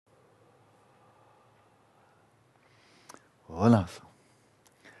Hola.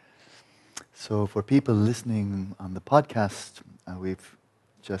 So for people listening on the podcast, we've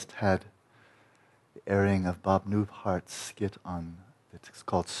just had the airing of Bob Newhart's skit on, it's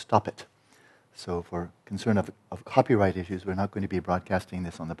called Stop It. So for concern of copyright issues, we're not going to be broadcasting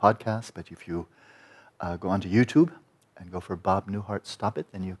this on the podcast, but if you go onto YouTube and go for Bob Newhart Stop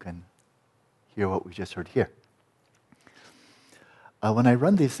It, then you can hear what we just heard here. When I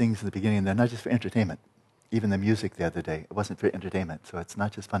run these things in the beginning, they're not just for entertainment. Even the music the other day, it wasn't for entertainment, so it's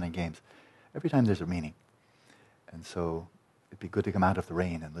not just fun and games. Every time there's a meaning. And so it'd be good to come out of the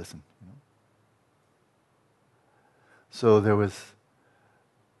rain and listen. So there was,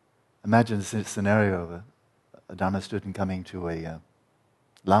 imagine a scenario of a Dharma student coming to a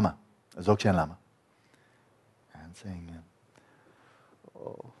Lama, a Dzogchen Lama, and saying,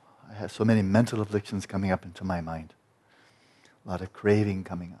 I have so many mental afflictions coming up into my mind. A lot of craving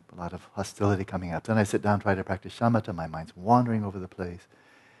coming up, a lot of hostility coming up. Then I sit down, try to practice shamatha, my mind's wandering over the place.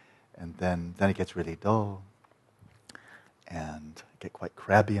 And then it gets really dull. And I get quite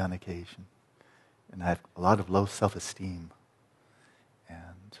crabby on occasion. And I have a lot of low self-esteem.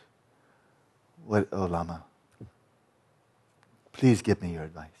 And oh Lama, please give me your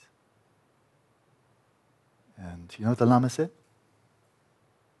advice. And you know what the Lama said?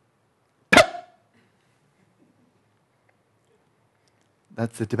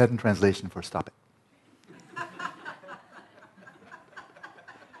 That's the Tibetan translation for stop it.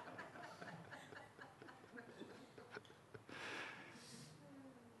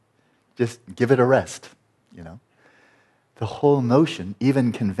 Just give it a rest, The whole notion,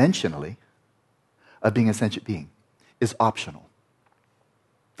 even conventionally, of being a sentient being is optional.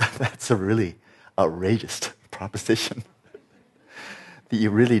 That's a really outrageous proposition. That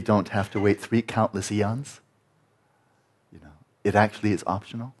you really don't have to wait 3 countless eons. It actually is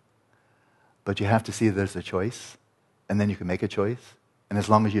optional. But you have to see there's a choice, and then you can make a choice. And as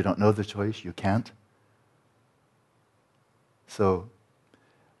long as you don't know the choice, you can't. So,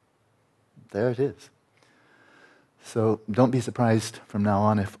 there it is. So, don't be surprised from now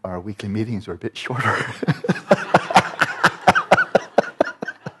on if our weekly meetings are a bit shorter.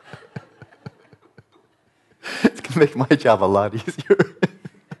 It's going to make my job a lot easier.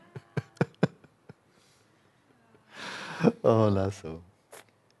 Oh, lasso.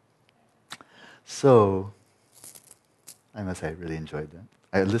 So, I must say I really enjoyed that.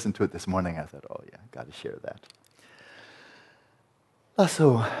 I listened to it this morning. I thought, oh yeah, got to share that.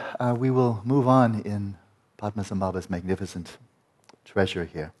 So, we will move on in Padmasambhava's magnificent treasure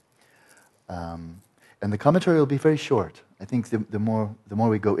here. And the commentary will be very short. I think the more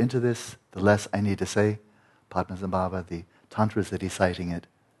we go into this, the less I need to say. Padmasambhava, the tantras that he's citing it,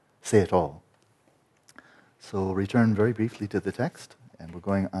 say it all. So we'll return very briefly to the text, and we're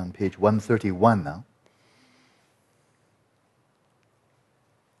going on page 131 now.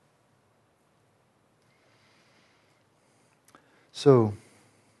 So,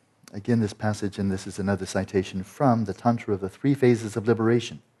 again, this passage, and this is another citation from the Tantra of the 3 phases of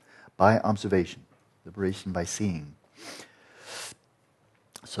liberation by observation, liberation by seeing.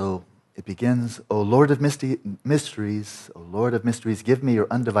 So it begins, O Lord of mysteries, O Lord of mysteries, give me your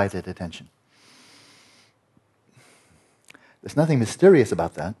undivided attention. There's nothing mysterious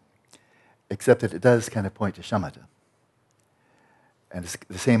about that, except that it does kind of point to shamatha. And it's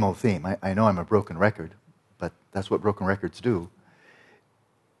the same old theme. I know I'm a broken record, but that's what broken records do,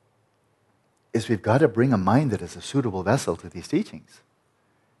 is we've got to bring a mind that is a suitable vessel to these teachings.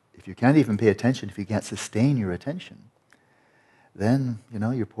 If you can't even pay attention, if you can't sustain your attention, then,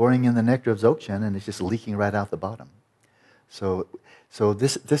 you're pouring in the nectar of Dzogchen and it's just leaking right out the bottom. So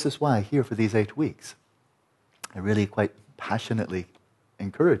this is why here for these 8 weeks, I really quite passionately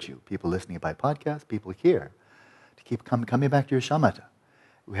encourage you, people listening by podcast, people here, to keep coming back to your shamatha.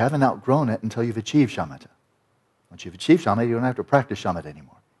 We haven't outgrown it until you've achieved shamatha. Once you've achieved shamatha, you don't have to practice shamatha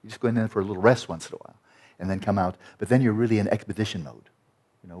anymore. You just go in there for a little rest once in a while, and then come out. But then you're really in expedition mode.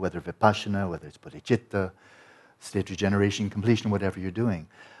 Whether vipassana, whether it's bodhicitta, state regeneration, completion, whatever you're doing.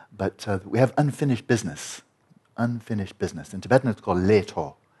 But we have unfinished business. Unfinished business. In Tibetan, it's called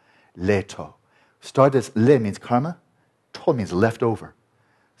leto. Leto. Start as le means karma. To means left over.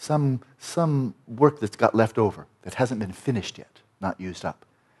 Some work that's got left over, that hasn't been finished yet, not used up.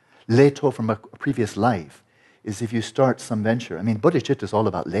 Leto from a previous life is if you start some venture. Bodhicitta is all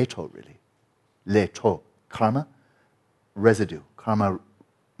about leto, really. Leto, karma, residue, karma,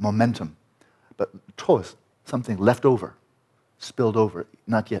 momentum. But to is something left over, spilled over,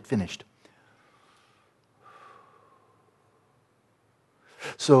 not yet finished.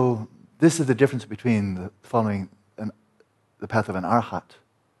 So this is the difference between following the path of an arhat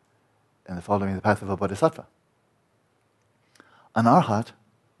and following the path of a bodhisattva. An arhat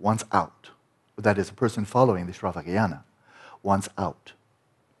wants out. That is, a person following the Shravakayana wants out.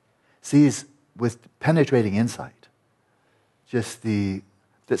 Sees with penetrating insight just that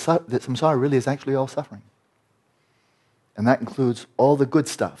samsara really is actually all suffering. And that includes all the good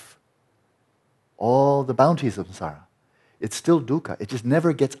stuff, all the bounties of samsara. It's still dukkha. It just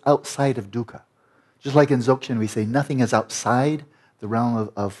never gets outside of dukkha. Just like in Dzogchen we say nothing is outside the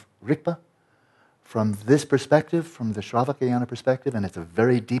realm of Rigpa. From this perspective, from the Shravakayana perspective, and it's a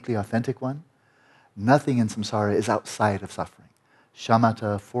very deeply authentic one, nothing in samsara is outside of suffering.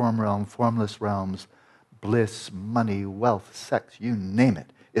 Shamatha, form realm, formless realms, bliss, money, wealth, sex, you name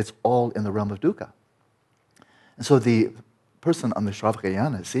it. It's all in the realm of dukkha. And so the person on the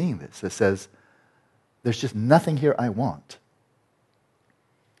Shravakayana seeing this, it says, there's just nothing here I want.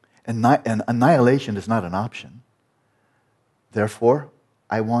 And annihilation is not an option. Therefore,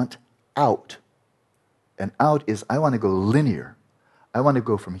 I want out. And out is, I want to go linear. I want to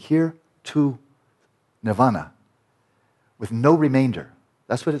go from here to nirvana with no remainder.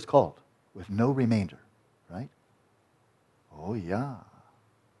 That's what it's called, with no remainder, right? Oh, yeah.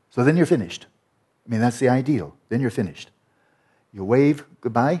 So then you're finished. I mean, that's the ideal. Then you're finished. You wave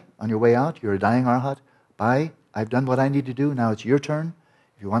goodbye on your way out. You're a dying arhat. Bye. I've done what I need to do. Now it's your turn.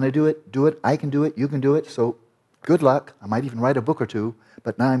 If you want to do it, do it. I can do it. You can do it. So good luck. I might even write a book or two,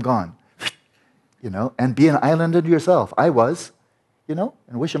 but now I'm gone. And be an island unto yourself. I was, and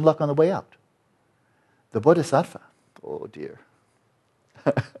wish him luck on the way out. The bodhisattva, oh dear.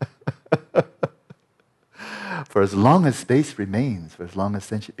 For as long as space remains, for as long as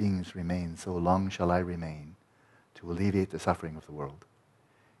sentient beings remain, so long shall I remain to alleviate the suffering of the world.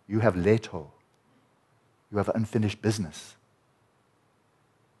 You have leto. You have unfinished business.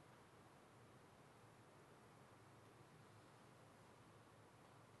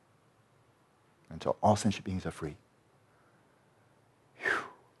 Until all sentient beings are free. Whew.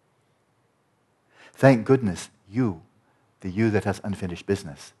 Thank goodness you, the you that has unfinished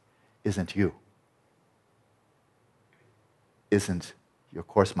business, isn't you. Isn't your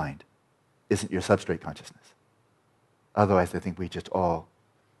coarse mind. Isn't your substrate consciousness. Otherwise, I think we just all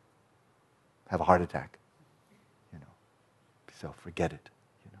have a heart attack. So forget it.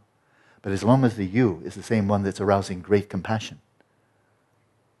 But as long as the you is the same one that's arousing great compassion,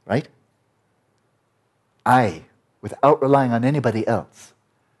 right? I, without relying on anybody else,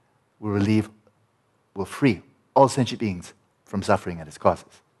 will free all sentient beings from suffering and its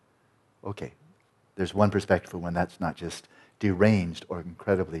causes. Okay, there's one perspective when that's not just deranged or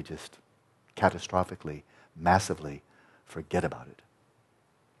incredibly just catastrophically, massively, forget about it.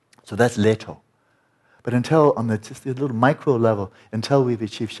 So that's leto. But until, on just the little micro level, until we've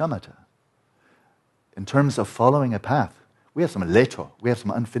achieved shamatha, in terms of following a path, we have some leto, we have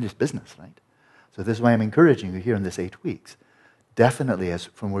some unfinished business, right? So this is why I'm encouraging you here in this 8 weeks. Definitely, as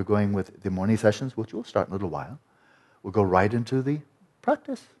from we're going with the morning sessions, which we'll start in a little while, we'll go right into the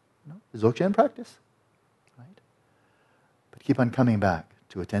practice, the Dzogchen practice, right? But keep on coming back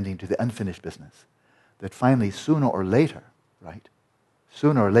to attending to the unfinished business. That finally, sooner or later, right?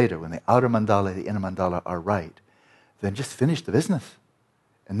 Sooner or later, when the outer mandala, the inner mandala are right, then just finish the business.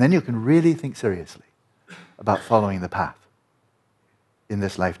 And then you can really think seriously about following the path in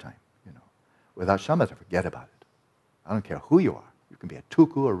this lifetime. Without shamatha, forget about it. I don't care who you are. You can be a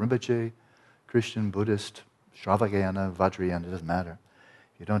Tuku or Rinpoche, Christian, Buddhist, Shravakayana, Vajrayana, it doesn't matter.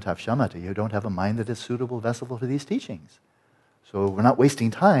 If you don't have shamatha, you don't have a mind that is suitable vessel for these teachings. So we're not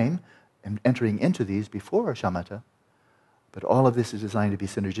wasting time in entering into these before shamatha, but all of this is designed to be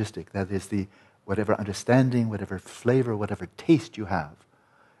synergistic. That is, whatever understanding, whatever flavor, whatever taste you have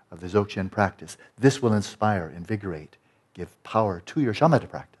of the Dzogchen practice, this will inspire, invigorate, give power to your shamatha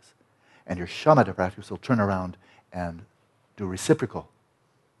practice. And your shamatha practice will turn around and do reciprocal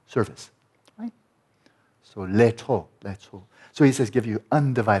service. Right? So leto. So he says give you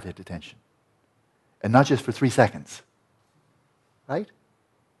undivided attention. And not just for 3 seconds. Right?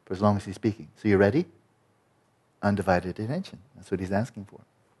 For as long as he's speaking. So you ready? Undivided attention. That's what he's asking for.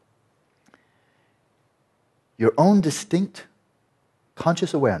 Your own distinct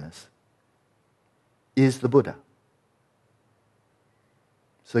conscious awareness is the Buddha.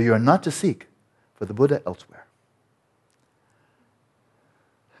 So you are not to seek for the Buddha elsewhere.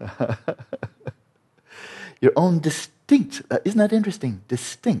 Your own distinct, isn't that interesting?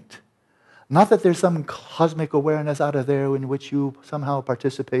 Distinct. Not that there's some cosmic awareness out of there in which you somehow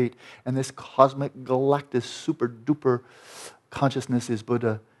participate, and this cosmic, galactic, super duper consciousness is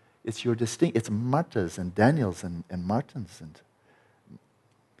Buddha. It's your distinct, it's Martas and Daniels and Martins and,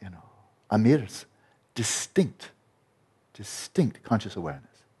 Amirs. Distinct conscious awareness.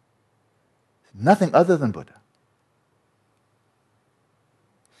 Nothing other than Buddha.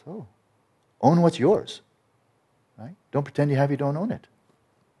 So, own what's yours. Right? Don't pretend you don't own it.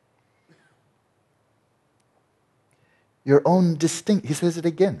 Your own distinct, he says it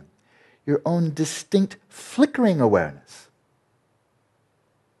again, your own distinct flickering awareness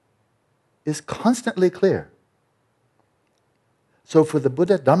is constantly clear. So for the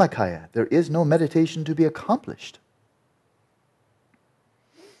Buddha Dharmakaya, there is no meditation to be accomplished.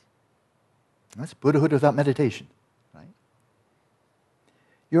 That's Buddhahood without meditation. Right?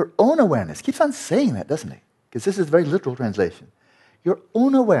 Your own awareness, keeps on saying that, doesn't he? Because this is a very literal translation. Your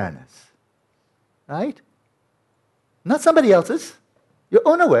own awareness, right? Not somebody else's, your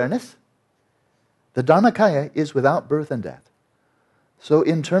own awareness. The Dharmakaya is without birth and death. So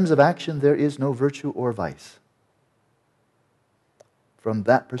in terms of action, there is no virtue or vice. From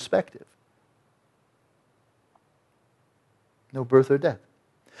that perspective. No birth or death.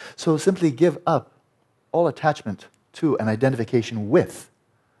 So simply give up all attachment to and identification with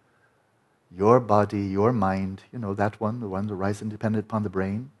your body, your mind, that one, the one that arises independent upon the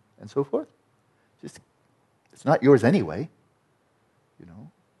brain, and so forth. It's not yours anyway,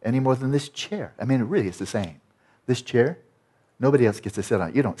 any more than this chair. I mean, it really is the same. This chair, nobody else gets to sit on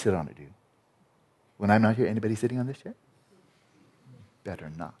it. You don't sit on it, do you? When I'm not here, anybody sitting on this chair?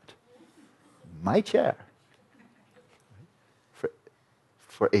 Better not. My chair.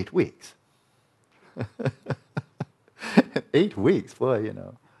 For 8 weeks. 8 weeks, boy,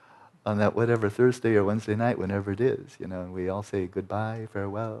 on that whatever Thursday or Wednesday night, whenever it is, and we all say goodbye,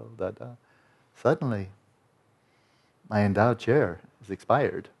 farewell, da-da. Suddenly, my endowed chair is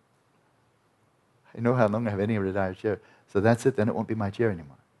expired. I know how long I have any endowed chair. So that's it, then it won't be my chair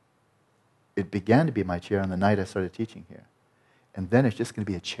anymore. It began to be my chair on the night I started teaching here. And then it's just going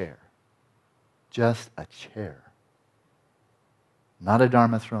to be a chair. Just a chair. Not a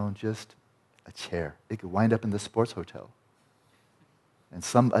Dharma throne, just a chair. It could wind up in the sports hotel. And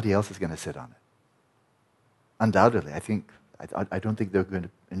somebody else is going to sit on it. Undoubtedly, I don't think they're going to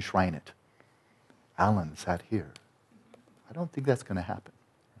enshrine it. Alan sat here. I don't think that's going to happen.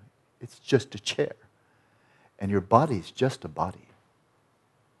 It's just a chair. And your body's just a body.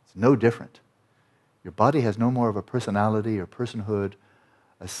 It's no different. Your body has no more of a personality or personhood,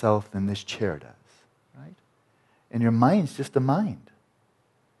 a self, than this chair does. Right? And your mind's just a mind.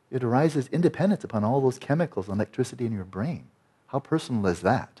 It arises independent upon all those chemicals and electricity in your brain. How personal is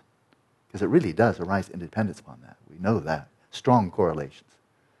that? Because it really does arise independence upon that. We know that. Strong correlations.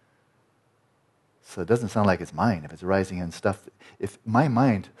 So it doesn't sound like it's mine if it's arising in stuff. If my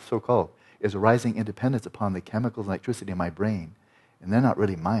mind, so-called, is arising independence upon the chemicals and electricity in my brain, and they're not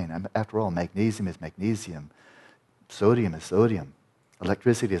really mine. After all, magnesium is magnesium. Sodium is sodium.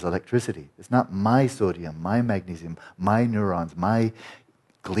 Electricity is electricity. It's not my sodium, my magnesium, my neurons, my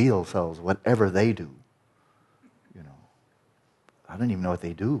glial cells, whatever they do. I don't even know what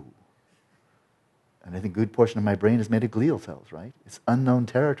they do. And I think a good portion of my brain is made of glial cells, right? It's unknown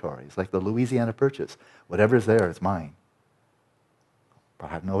territory. It's like the Louisiana Purchase. Whatever's there, it's mine. But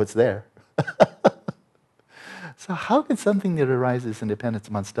I know it's there. So how can something that arises in dependence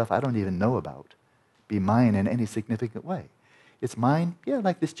upon stuff I don't even know about be mine in any significant way? It's mine, yeah,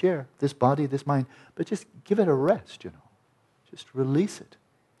 like this chair, this body, this mind, but just give it a rest, Just release it.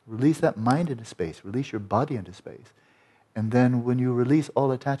 Release that mind into space. Release your body into space. And then when you release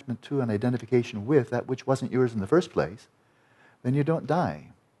all attachment to and identification with that which wasn't yours in the first place, then you don't die.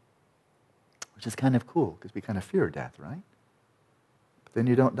 Which is kind of cool, because we kind of fear death, right? But then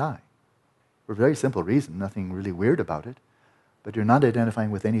you don't die. For a very simple reason, nothing really weird about it. But you're not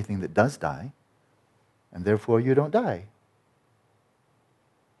identifying with anything that does die, and therefore you don't die.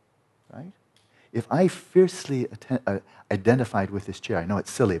 Right? If I fiercely identified with this chair, I know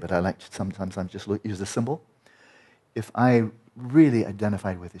it's silly, but I like to sometimes just use a symbol. If I really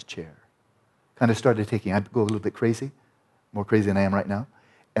identified with this chair, kind of started I go a little bit crazy, more crazy than I am right now,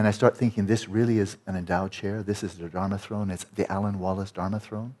 and I start thinking this really is an endowed chair, this is the Dharma throne, it's the Alan Wallace Dharma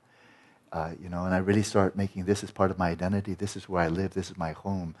throne, and I really start making this as part of my identity, this is where I live, this is my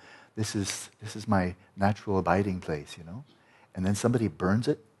home, this is my natural abiding place, and then somebody burns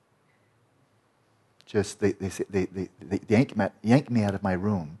it, just they yank me out of my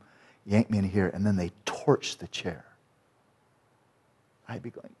room, yank me in here, and then they torch the chair. I'd be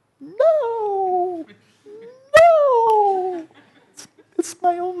going, no, it's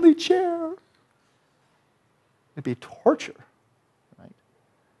my only chair. It'd be torture, right?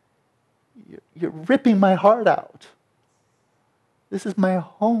 You're ripping my heart out. This is my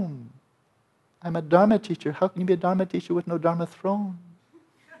home. I'm a Dharma teacher. How can you be a Dharma teacher with no Dharma throne?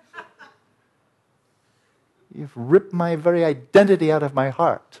 You've ripped my very identity out of my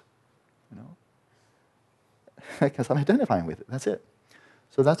heart, because I'm identifying with it. That's it.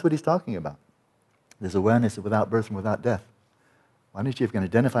 So that's what he's talking about. This awareness of without birth and without death. Why don't you, if you're going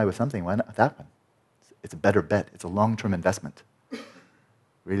to identify with something, why not that one? It's a better bet. It's a long-term investment.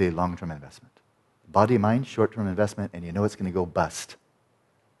 Really long-term investment. Body, mind, short-term investment, and you know it's going to go bust.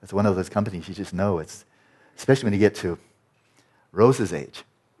 It's one of those companies you just know it's, especially when you get to Rose's age.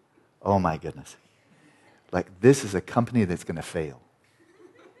 Oh my goodness. Like, this is a company that's going to fail.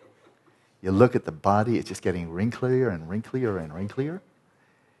 You look at the body, it's just getting wrinklier and wrinklier and wrinklier.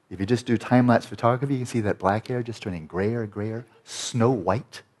 If you just do time-lapse photography, you can see that black hair just turning grayer and grayer, snow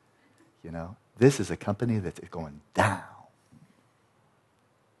white. You know, this is a company that's going down.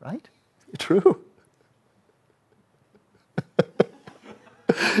 Right? True.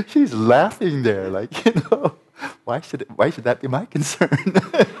 She's laughing there, like, you know, why should that be my concern? You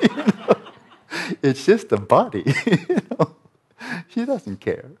know? It's just the body. You know? She doesn't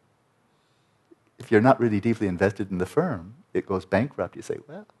care. If you're not really deeply invested in the firm, it goes bankrupt. You say,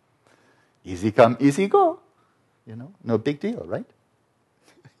 well, easy come, easy go. You know, no big deal, right?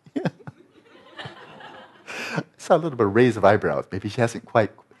 Yeah. I saw a little bit of raise of eyebrows. Maybe she hasn't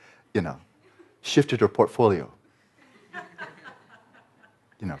quite, you know, shifted her portfolio.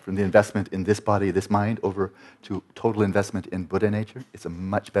 You know, from the investment in this body, this mind, over to total investment in Buddha nature. It's a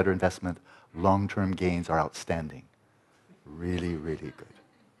much better investment. Long-term gains are outstanding. Really, really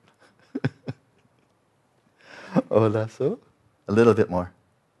good. Hola, so? A little bit more.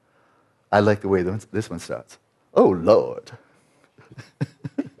 I like the way this one starts. Oh, Lord.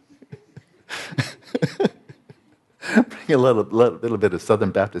 Bring a little bit of Southern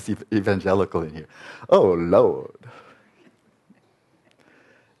Baptist evangelical in here. Oh, Lord.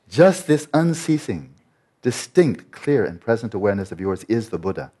 Just this unceasing, distinct, clear, and present awareness of yours is the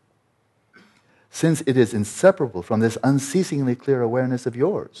Buddha. Since it is inseparable from this unceasingly clear awareness of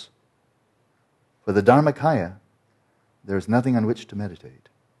yours. For the Dharmakaya, there is nothing on which to meditate.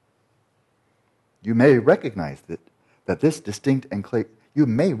 You may recognize that this distinct and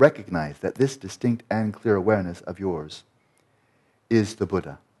clear awareness of yours is the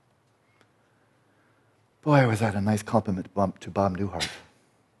Buddha. Boy, was that a nice compliment to Bob Newhart.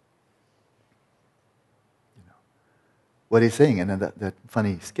 You know, what he's saying, and then that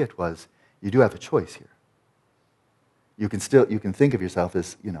funny skit was, you do have a choice here. You can think of yourself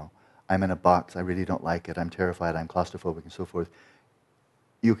as, you know, I'm in a box, I really don't like it, I'm terrified, I'm claustrophobic, and so forth.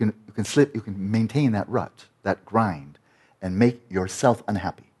 You can maintain that rut, that grind, and make yourself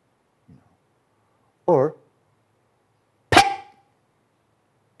unhappy. You know. Or,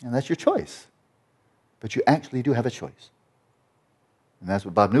 and that's your choice. But you actually do have a choice. And that's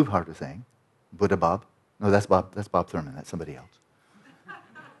what Bob Newhart was saying. Buddha Bob. No, that's Bob Thurman, that's somebody else.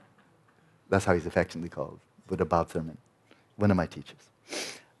 That's how he's affectionately called, Buddha Bob Thurman, one of my teachers.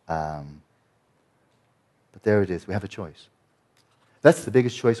 But there it is, we have a choice. That's the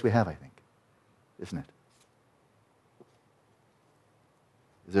biggest choice we have, I think, isn't it?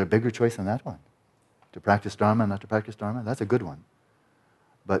 Is there a bigger choice than that one? To practice Dharma, not to practice Dharma? That's a good one.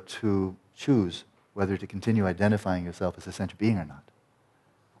 But to choose whether to continue identifying yourself as a central being or not,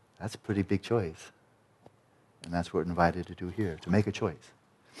 that's a pretty big choice. And that's what we're invited to do here, to make a choice.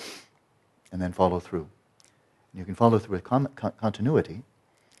 And then follow through. And you can follow through with continuity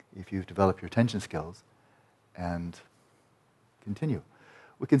if you've developed your attention skills and continue.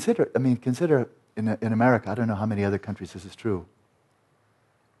 Consider in America, I don't know how many other countries this is true.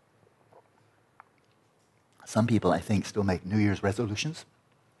 Some people, I think, still make New Year's resolutions.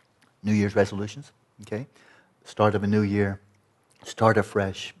 New Year's resolutions, okay? Start of a new year, start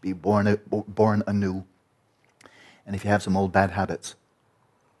afresh, be born anew. And if you have some old bad habits,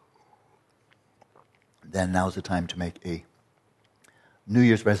 then now's the time to make a New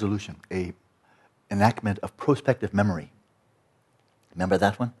Year's resolution, a enactment of prospective memory. Remember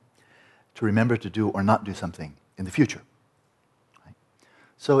that one? To remember to do or not do something in the future. Right?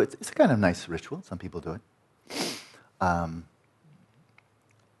 So it's a kind of nice ritual. Some people do it.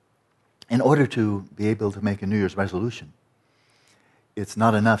 In order to be able to make a New Year's resolution, it's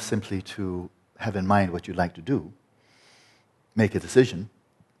not enough simply to have in mind what you'd like to do, make a decision,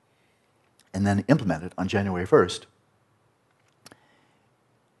 and then implement it on January 1st.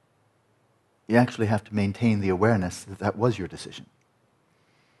 You actually have to maintain the awareness that that was your decision,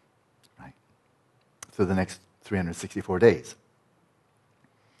 right? For the next 364 days.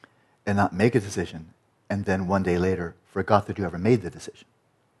 And not make a decision, and then one day later forgot that you ever made the decision.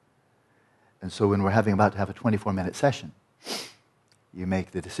 And so when we're about to have a 24-minute session, you make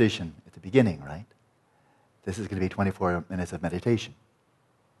the decision at the beginning, right? This is going to be 24 minutes of meditation.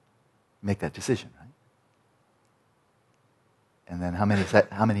 Make that decision, right? And then how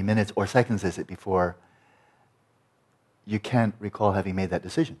many minutes or seconds is it before you can't recall having made that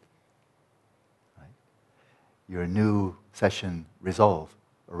decision. Right? Your new session resolve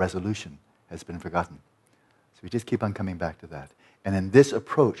or resolution has been forgotten. So we just keep on coming back to that. And in this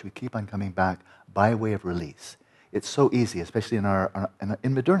approach, we keep on coming back by way of release. It's so easy, especially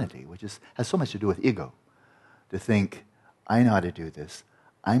in modernity, which has so much to do with ego, to think, I know how to do this.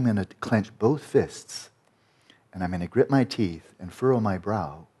 I'm going to clench both fists, and I'm going to grit my teeth and furrow my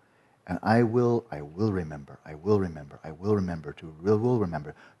brow, and I will remember to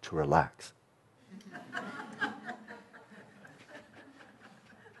relax.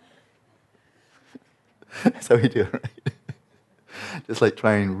 That's how we do it, right? Just like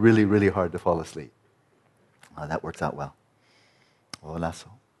trying really, really hard to fall asleep. That works out well. Hola,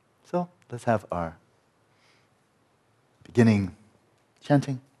 so let's have our beginning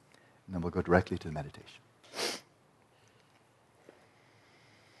chanting, and then we'll go directly to the meditation.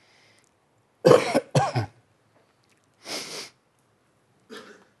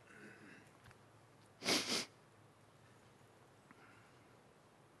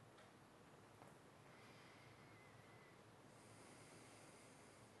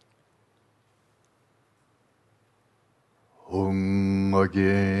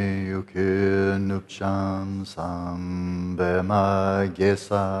 Hungage yuke nupcham sambema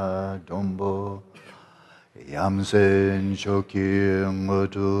gesa dombo yamsen shoki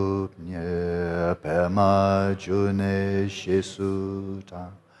ngudup nye pema june shesuta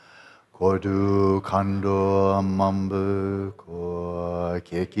kodu kando mambu ko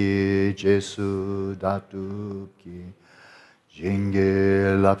keki jesu datupki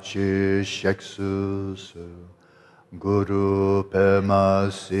jinge lapchi sheksusu Guru Pema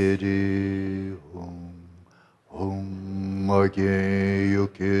Siddhi Hum Morge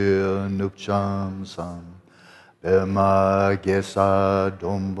Yuki Nupcham Sam Pema Gesa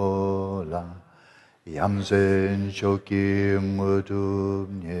Dombola Yamsen Shoki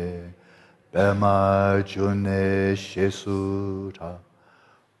Mudumye Pema June Shesuta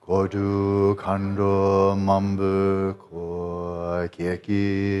Kodu Kando Mambu Ko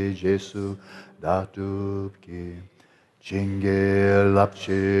Keki Jesu Datupki Jinge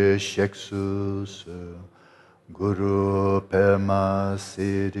Lapchi Sheksusu Guru Pema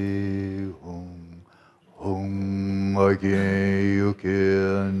Siddhi Hum Morge Yuki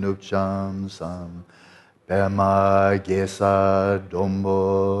Nupcham Sam Pema Gesa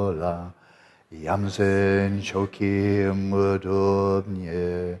Dombola Yamsen Choki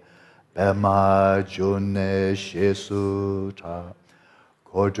Mudubnye Pema June Shesuta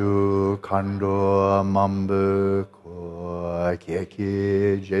Kodu Kando Mambu Ko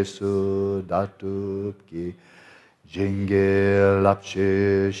Keki Jesu Datupki Jinge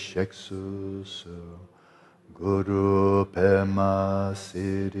Lapchi Sheksusu Guru Pema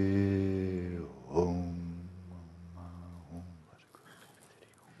Siddhi Om.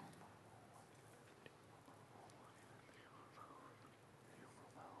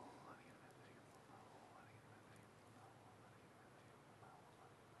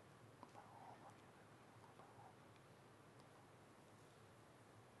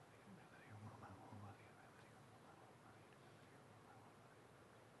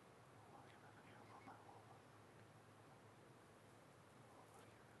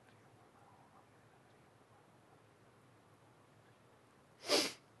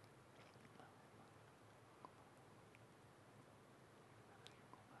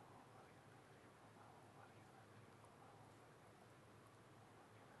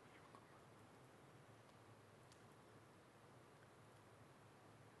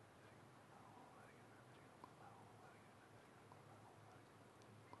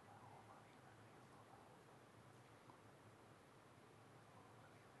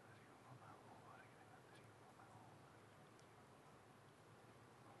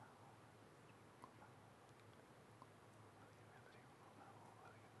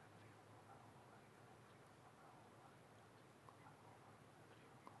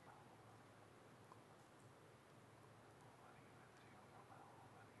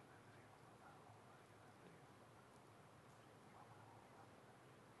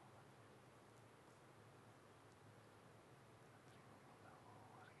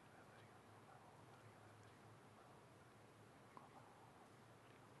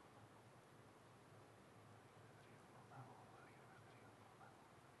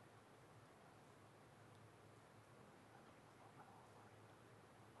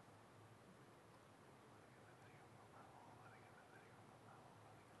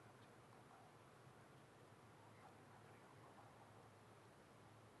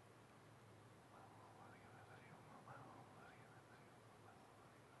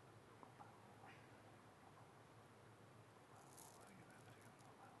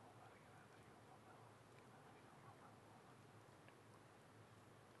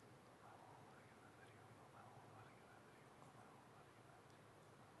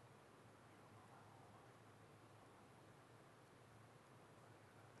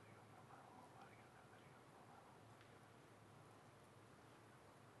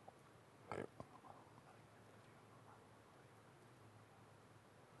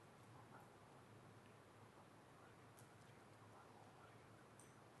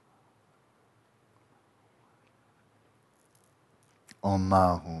 Om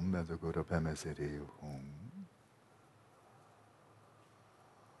Ma Hum Bedagura Peme Siri Hum.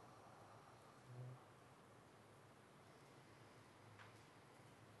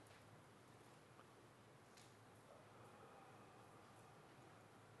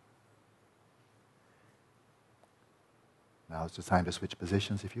 Now it's the time to switch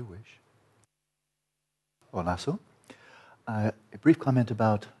positions if you wish. Olasu. A brief comment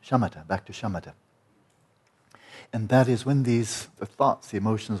about shamatha, back to shamatha. And that is when the thoughts, the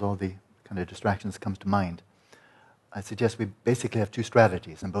emotions, all the kind of distractions comes to mind, I suggest we basically have two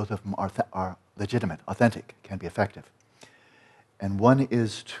strategies, and both of them are legitimate, authentic, can be effective. And one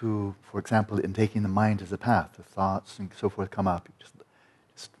is to, for example, in taking the mind as a path, the thoughts and so forth come up,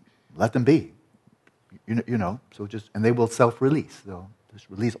 just let them be. You know, so and they will self-release. They'll just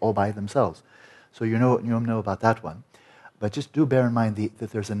release all by themselves. So you know about that one. But just do bear in mind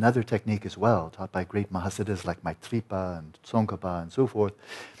that there's another technique as well, taught by great Mahasiddhas like Maitripa and Tsongkhapa and so forth.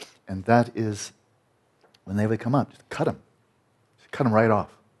 And that is, when they would come up, just cut them. Just cut them right off.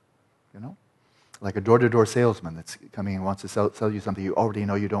 You know? Like a door-to-door salesman that's coming and wants to sell you something you already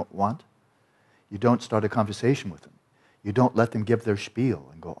know you don't want. You don't start a conversation with them. You don't let them give their spiel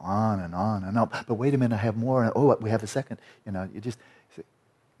and go on and on and on. But wait a minute, I have more. And, oh, we have a second. You know, you just say,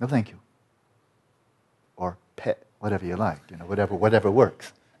 no, thank you. Or pet, whatever you like. You know, whatever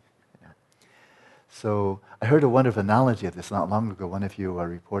works. You know. So I heard a wonderful analogy of this not long ago. One of you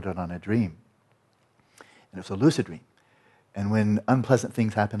reported on a dream, and it was a lucid dream. And when unpleasant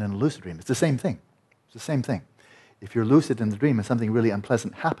things happen in a lucid dream, it's the same thing. It's the same thing. If you're lucid in the dream and something really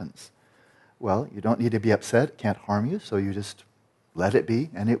unpleasant happens, well, you don't need to be upset, it can't harm you, so you just let it be,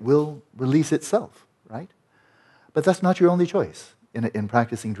 and it will release itself, right? But that's not your only choice in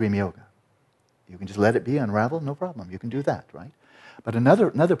practicing dream yoga. You can just let it be, unravel, no problem. You can do that, right? But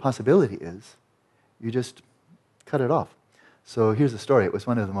another possibility is you just cut it off. So here's a story. It was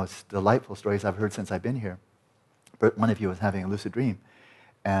one of the most delightful stories I've heard since I've been here. But one of you was having a lucid dream,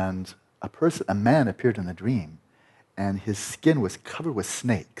 and a man appeared in the dream, and his skin was covered with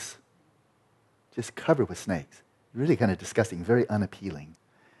snakes. Just covered with snakes. Really kind of disgusting, very unappealing.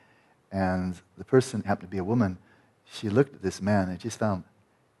 And the person happened to be a woman. She looked at this man and just found,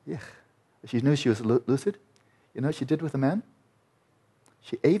 yuck. She knew she was lucid. You know what she did with the man?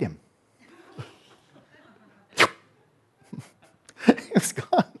 She ate him. He was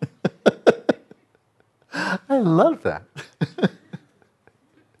gone. I love that.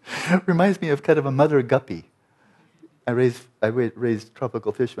 Reminds me of kind of a mother guppy. I raised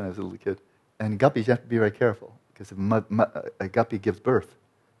tropical fish when I was a little kid. And guppies, you have to be very careful, because if a guppy gives birth,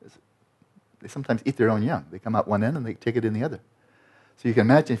 they sometimes eat their own young. They come out one end and they take it in the other. So you can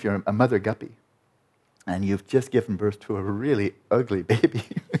imagine if you're a mother guppy, and you've just given birth to a really ugly baby.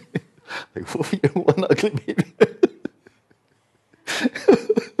 Like, whoa, you're one ugly baby.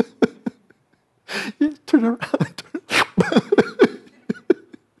 You turn around.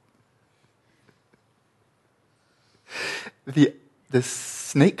 The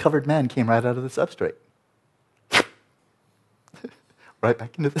snake-covered man came right out of the substrate. Right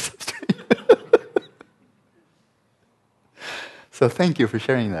back into the substrate. So thank you for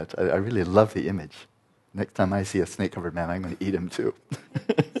sharing that. I really love the image. Next time I see a snake-covered man, I'm going to eat him too.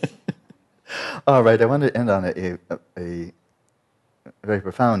 All right, I want to end on a very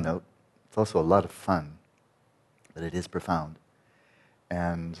profound note. It's also a lot of fun, but it is profound.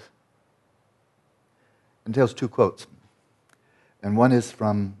 And it entails two quotes. And one is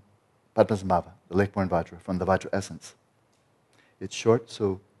from Padmasambhava, the lake-born Vajra, from the Vajra essence. It's short,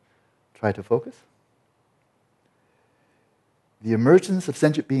 so try to focus. The emergence of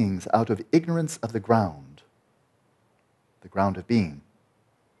sentient beings out of ignorance of the ground of being,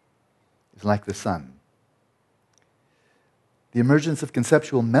 is like the sun. The emergence of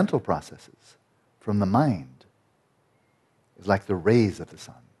conceptual mental processes from the mind is like the rays of the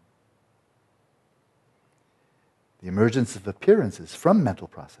sun. The emergence of appearances from mental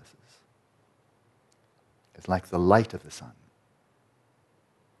processes is like the light of the sun.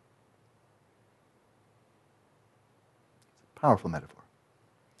 It's a powerful metaphor.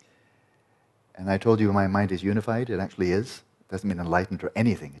 And I told you my mind is unified. It actually is. It doesn't mean enlightened or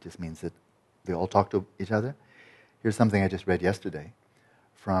anything. It just means that they all talk to each other. Here's something I just read yesterday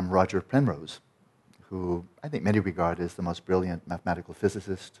from Roger Penrose, who I think many regard as the most brilliant mathematical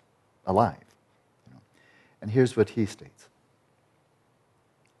physicist alive. And here's what he states.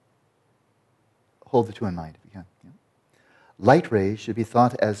 Hold the two in mind if you can. Yeah. Light rays should be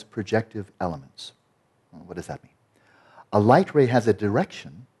thought as projective elements. Well, what does that mean? A light ray has a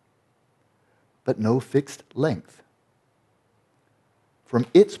direction, but no fixed length. From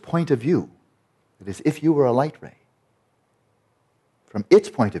its point of view, that is, if you were a light ray, from its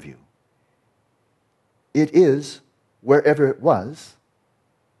point of view, it is wherever it was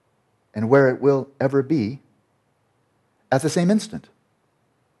and where it will ever be at the same instant.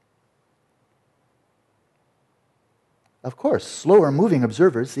 Of course, slower moving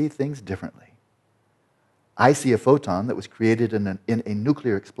observers see things differently. I see a photon that was created in a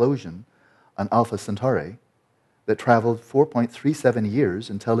nuclear explosion on Alpha Centauri that traveled 4.37 years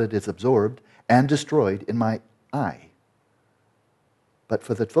until it is absorbed and destroyed in my eye. But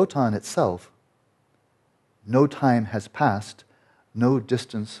for the photon itself, no time has passed, no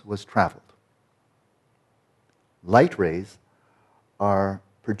distance was traveled. Light rays are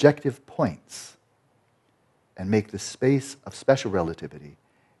projective points and make the space of special relativity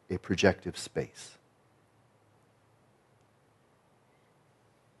a projective space.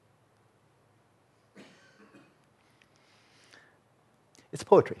 It's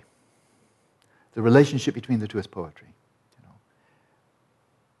poetry. The relationship between the two is poetry.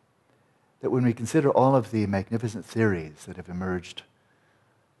 That when we consider all of the magnificent theories that have emerged,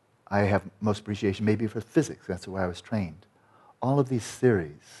 I have most appreciation maybe for physics, that's where I was trained. All of these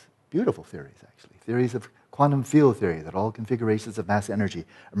theories, beautiful theories actually, theories of quantum field theory, that all configurations of mass energy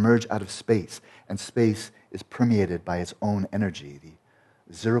emerge out of space, and space is permeated by its own energy,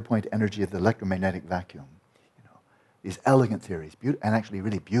 the zero-point energy of the electromagnetic vacuum. These elegant theories, and actually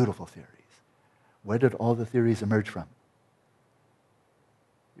really beautiful theories. Where did all the theories emerge from?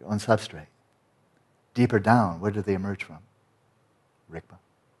 Your own substrate. Deeper down, where did they emerge from? Rigpa.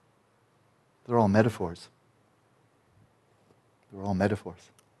 They're all metaphors. They're all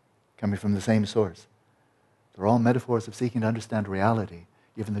metaphors, coming from the same source. They're all metaphors of seeking to understand reality,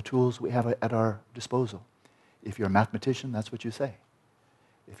 given the tools we have at our disposal. If you're a mathematician, that's what you say.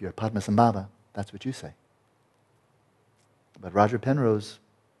 If you're a Padmasambhava, that's what you say. But Roger Penrose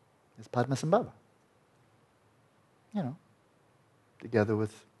is Padmasambhava. Together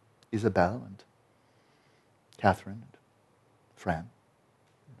with Isabel and Catherine and Fran,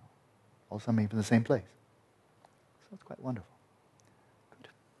 all coming from the same place. So it's quite wonderful. Good.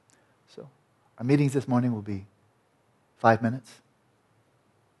 So our meetings this morning will be 5 minutes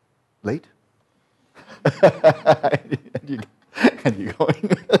late. and you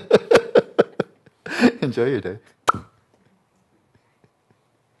going. Enjoy your day.